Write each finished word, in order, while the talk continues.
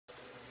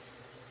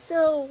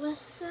So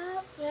what's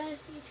up, guys,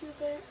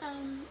 YouTuber?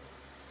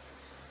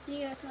 You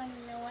guys want to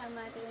know what am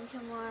I doing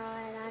tomorrow,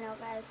 and I know,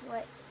 guys,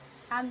 what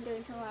I'm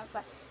doing tomorrow,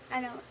 but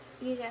I know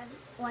you guys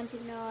want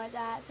to know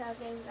that, so I'll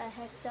give you a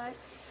head start.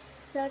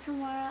 So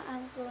tomorrow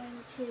I'm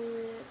going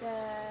to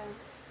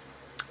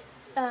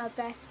the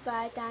Best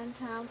Buy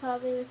downtown,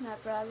 probably with my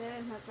brother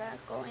and my brother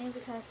going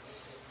because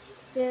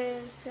there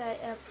is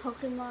a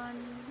Pokemon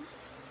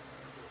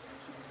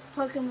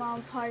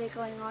party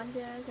going on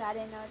there, so I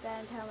didn't know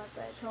that until my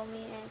brother told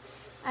me. And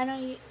I know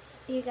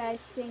you guys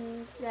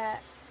think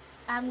that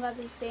I'm gonna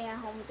be staying at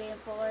home being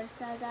bored and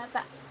stuff like that,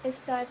 but it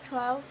starts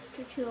 12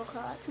 to 2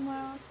 o'clock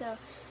tomorrow. So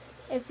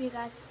if you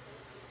guys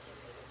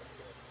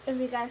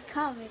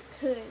come, you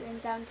could in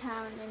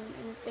downtown,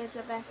 and there's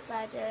a Best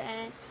Buy there,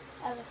 and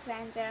I have a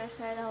fan there,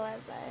 so I don't worry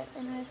about it.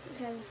 And it's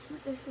because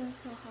this room's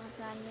so hot,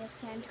 so I need a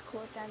fan to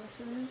cool down this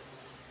room.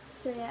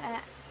 So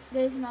yeah,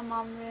 this is my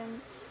mom's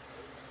room.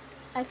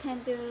 I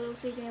can't do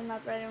video in my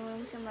brother's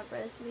room because my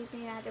brother's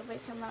sleeping. I had to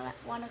wake him up at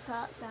 1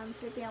 o'clock, so I'm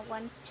sleeping at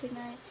 1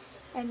 tonight.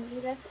 And you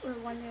guys were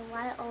wondering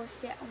why I always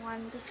stay at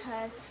 1,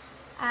 because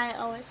I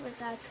always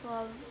wake up at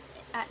 12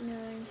 at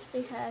noon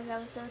because I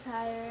was so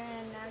tired,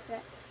 and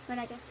when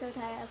I get so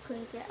tired I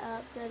couldn't get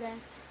up, so then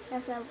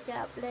that's why I would get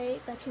up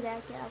late. But today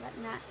I get up at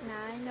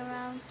 9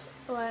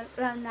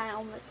 around 9,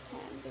 almost 10,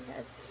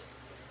 because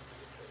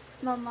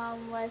my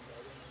mom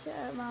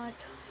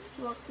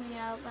woke me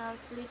up when I was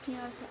sleeping.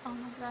 I was like, oh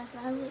my gosh,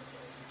 why would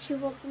she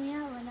woke me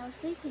up when I was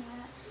sleeping?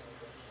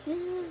 This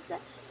is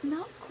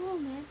not cool,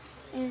 man.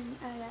 And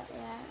I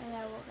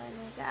woke up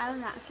and I'm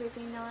not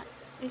sleeping,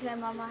 because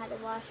Mama had to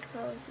wash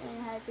clothes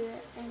and had to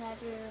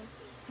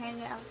hang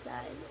it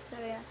outside. So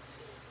yeah.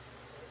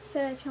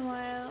 So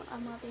tomorrow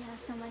I'm gonna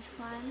have so much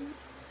fun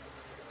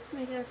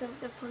because of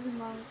the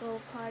Pokemon Go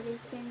party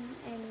thing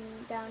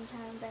in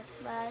downtown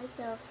Best Buy.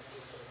 So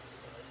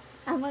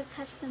I'm gonna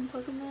catch some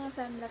Pokemon if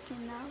I'm lucky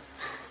enough,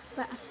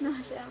 but I'm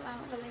not sure if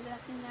I'm gonna be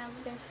lucky enough.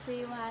 There's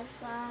free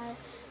Wi-Fi,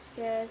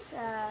 there's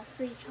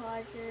free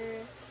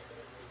charger,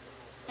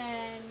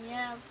 and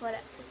yeah, for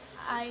the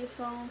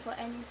iPhone, for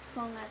any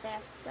phone I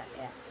guess. But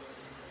yeah,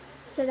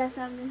 so that's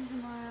what I'm doing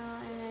tomorrow,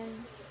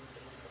 and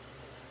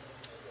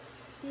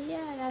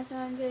yeah, that's what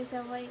I'm doing.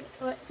 So when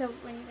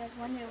you guys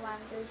wonder what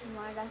I'm doing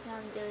tomorrow, that's what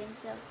I'm doing.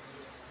 So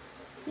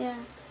yeah.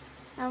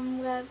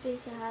 I'm gonna be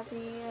so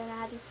happy, and I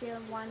had to stay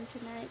at 1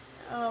 tonight.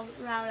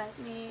 Around like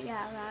me,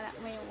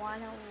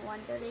 1 or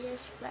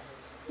 1:30ish. But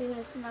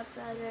because my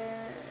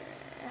brother,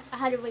 I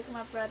had to wake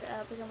my brother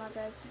up because my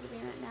brother's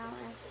sleeping right now,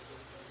 and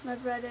my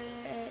brother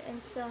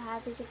is so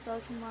happy to go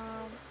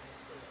tomorrow.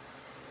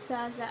 So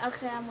I was like,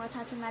 okay, I'm gonna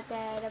talk to my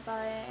dad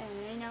about it,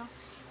 and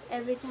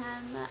every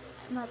time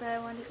my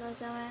brother wanted to go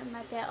somewhere,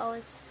 my dad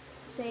always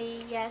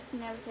say yes,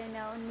 never say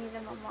no,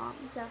 neither my mom.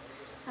 So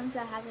I'm so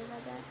happy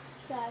about that.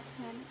 So I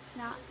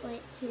cannot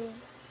wait to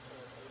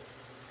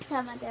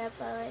tell my dad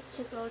about it,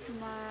 to go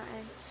tomorrow.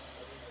 And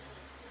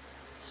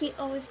he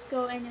always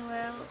go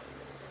anywhere,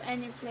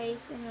 any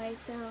place anyway.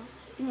 So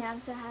yeah,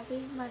 I'm so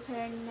happy. My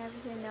parents never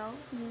say no,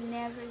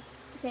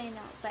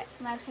 but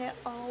my parents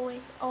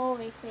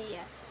always say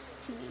yes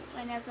to me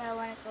whenever I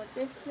want to go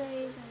this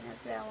place,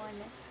 whenever I want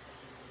to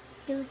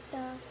do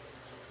stuff.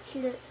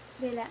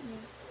 They let me.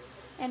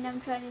 And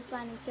I'm trying to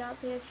find a job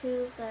here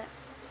too, but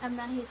I'm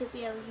not here to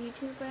be a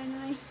YouTuber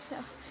anyway, so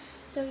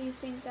don't you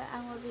think that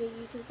I'm going to be a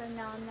YouTuber?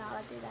 No, I'm not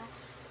going to do that.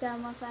 So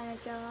I'm going to find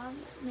a job,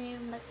 maybe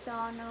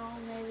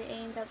McDonald's, maybe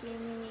A&W,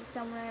 maybe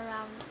somewhere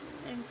around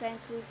in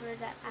Vancouver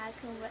that I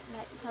can work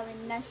probably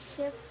night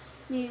shift,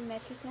 maybe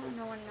Metrotown,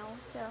 no one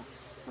knows. So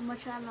I'm going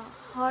to try my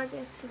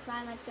hardest to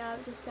find a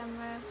job this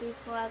summer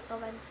before I go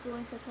back to school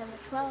in September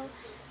 12th.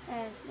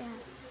 And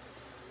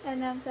yeah,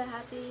 and I'm so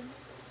happy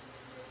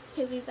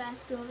to be back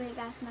at school because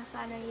that's my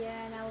final year,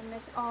 and I will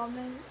miss all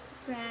my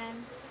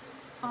friends,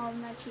 all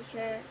my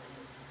teachers.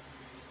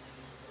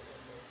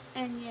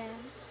 And yeah,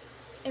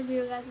 if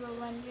you guys were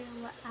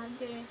wondering what I'm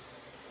doing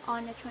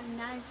on the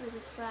 29th, which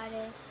is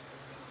Friday,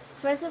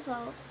 first of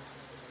all,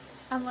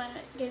 I'm going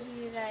to give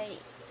you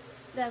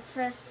the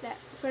first step.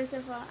 First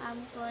of all,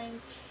 I'm going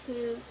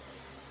to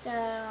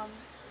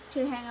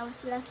hang out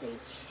with Leslie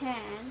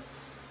Chan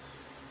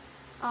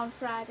on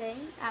Friday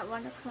at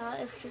 1 o'clock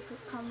if she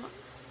could come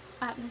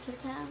at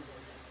Metrotown.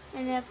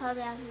 And then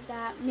probably after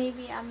that,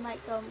 maybe I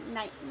might go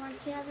night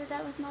market after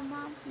that with my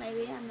mom.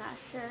 Maybe, I'm not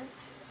sure.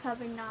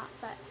 Probably not,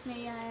 but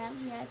maybe I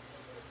am, yes.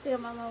 Because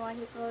my mom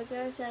wanted to go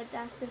there, so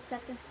that's the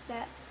second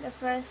step. The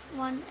first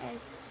one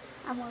is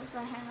I'm going to go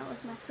hang out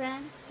with my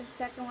friend. The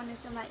second one is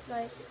I might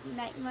go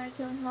night market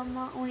with my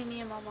mom, only me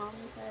and my mom,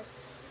 because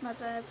my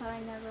brother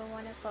probably never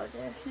want to go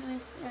there.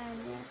 And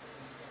yeah.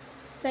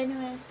 But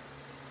anyway,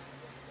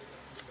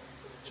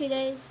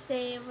 today's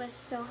day was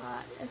so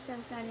hot, it's so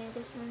sunny,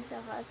 this room's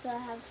so hot, so I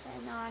have a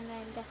fan on,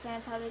 and the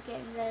fan probably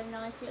getting very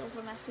noisy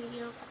over my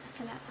video, but I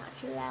cannot talk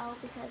too loud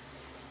because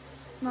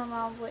my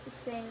mom would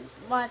think,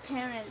 my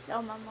parents,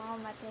 or my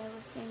mom, my dad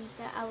would think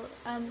that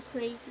I'm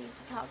crazy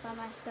to talk by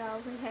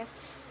myself, because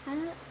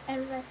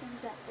everybody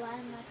thinks that, why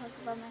am I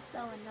talking by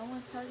myself and no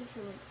one's talking to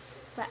me?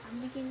 but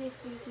I'm making this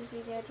YouTube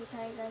video to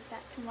tell you guys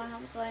that tomorrow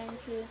I'm going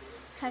to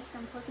catch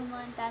some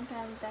Pokemon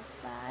downtown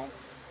Best Buy.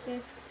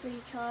 There's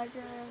free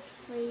charger,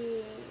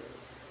 free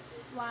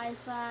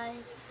Wi-Fi,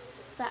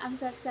 but I'm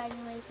so excited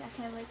anyways, I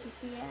can't wait to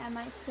see it. I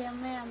might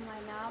film it, I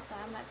might not, but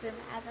I might bring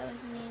my iPad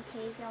with me in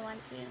case I want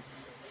to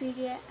feed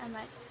it.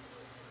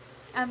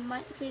 I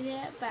might feed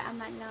it, but I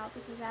might not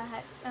because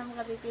I'm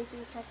going to be busy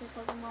catching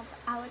Pokemon. But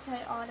I will tell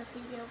you all the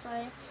video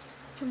about it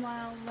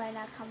tomorrow when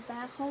I come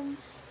back home,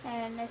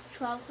 and it's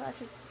 12 o'clock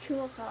to 2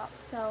 o'clock,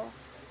 so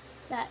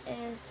that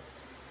is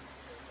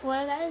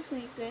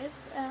really good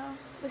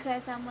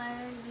because I'm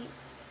going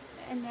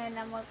to, and then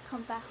I'm going to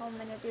come back home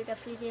and do the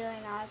video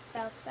and all that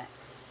stuff, but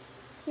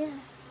yeah.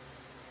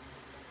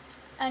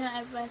 I know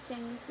everybody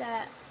thinks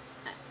that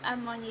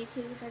I'm on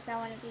YouTube because I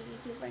want to be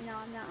a YouTuber. No,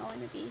 I'm not. I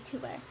want to be a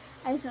YouTuber.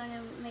 I just want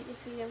to make this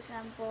video because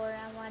I'm bored.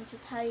 I want to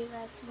tell you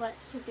guys what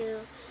to do.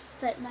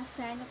 But my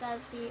friend got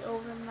to be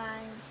over my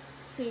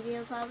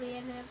video probably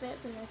in a little bit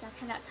because I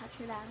cannot touch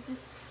it loud.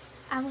 Because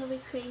I'm going to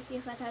be crazy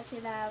if I touch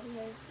it loud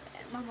because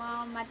my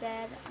mom, my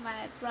dad,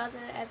 my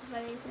brother,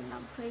 everybody's and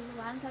I'm crazy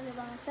while I'm talking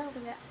about myself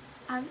because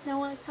no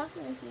one is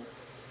talking with me.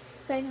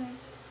 But anyway,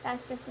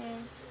 that's the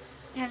thing.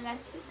 And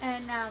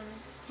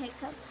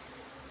Hiccup,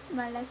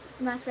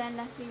 my friend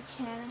Leslie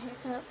Chan,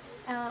 Hiccup,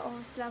 I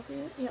always love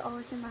you. You're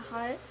always in my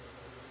heart.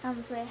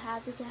 I'm very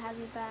happy to have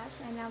you back,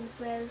 and I'm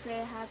very,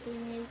 very happy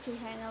to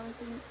hang out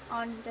with you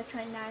on the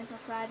 29th of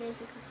Friday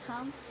if you could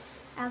come.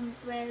 I'm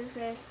very,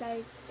 very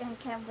excited and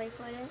can't wait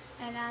for it.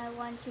 And I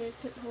want to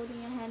keep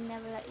holding your hand,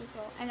 never let you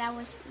go. And I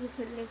wish we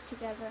could live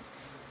together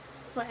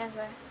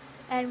forever.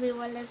 And we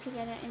will live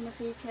together in the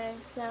future.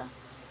 So,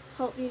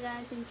 hope you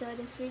guys enjoy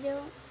this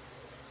video.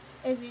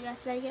 If you guys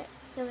like it,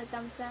 give it a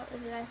thumbs up.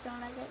 If you guys don't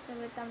like it, give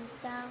it a thumbs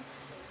down.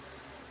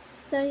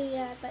 So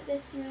yeah, but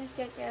this room is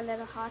gonna get a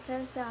little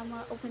hotter, so I'm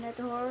gonna open the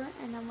door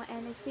and I'm gonna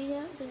end this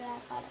video because I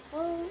gotta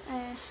go.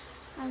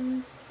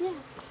 And yeah,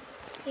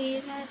 see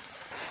you guys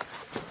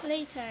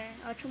later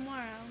or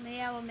tomorrow. Maybe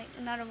I will make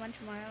another one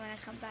tomorrow when I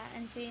come back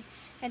and see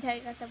and tell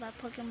you guys about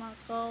Pokemon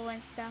Go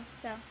and stuff.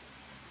 So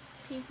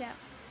peace out.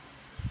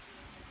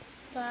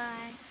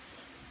 Bye.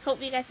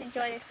 Hope you guys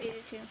enjoy this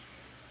video too.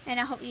 And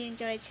I hope you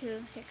enjoy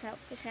too, Hiccup,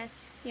 because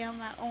you're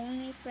my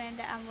only friend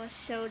that I'm going to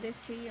show this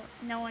to you.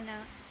 No one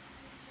else.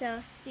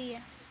 So, see ya.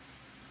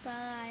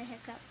 Bye,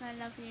 Hiccup. I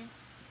love you.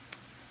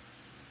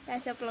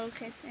 That's a blow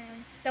kiss.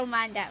 Anyways. Don't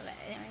mind that, but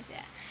anyways,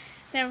 yeah.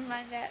 Never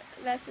mind that.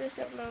 That's just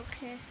a blow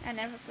kiss. I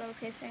never blow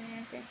kiss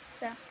anything.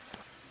 So,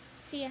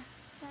 see ya.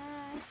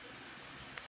 Bye.